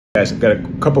Guys, I've got a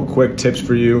couple quick tips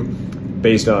for you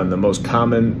based on the most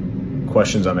common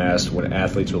questions I'm asked when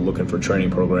athletes are looking for training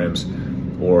programs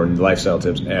or lifestyle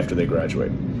tips after they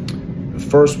graduate. The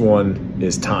first one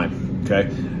is time, okay?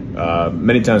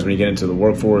 Many times when you get into the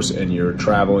workforce and you're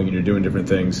traveling and you're doing different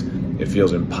things, it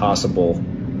feels impossible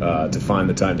to find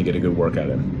the time to get a good workout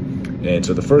in. And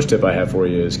so the first tip I have for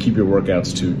you is keep your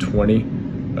workouts to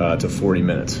 20 to 40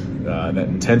 minutes. That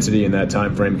intensity in that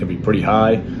time frame can be pretty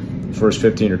high. First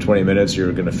 15 or 20 minutes,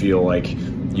 you're going to feel like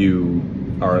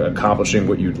you are accomplishing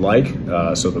what you'd like.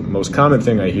 So the most common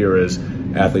thing I hear is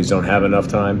athletes don't have enough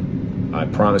time. I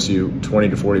promise you 20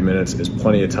 to 40 minutes is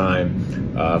plenty of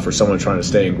time for someone trying to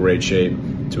stay in great shape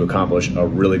to accomplish a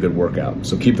really good workout.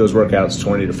 So keep those workouts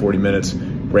 20 to 40 minutes,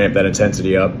 ramp that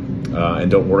intensity up,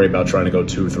 and don't worry about trying to go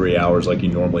 2 or 3 hours like you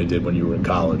normally did when you were in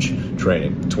college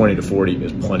training. 20 to 40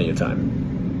 is plenty of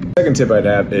time. Second tip I'd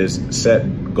have is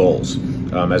set goals.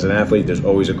 As an athlete, there's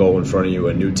always a goal in front of you,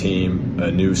 a new team, a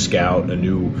new scout, a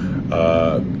new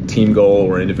team goal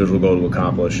or individual goal to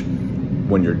accomplish.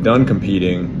 When you're done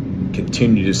competing,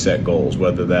 continue to set goals,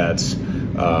 whether that's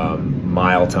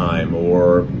mile time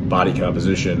or body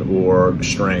composition or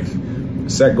strength.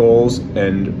 Set goals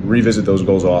and revisit those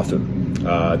goals often.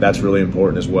 That's really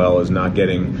important, as well as not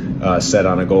getting set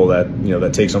on a goal that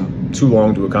that takes too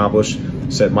long to accomplish.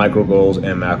 Set micro goals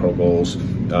and macro goals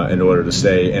in order to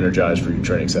stay energized for your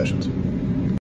training sessions.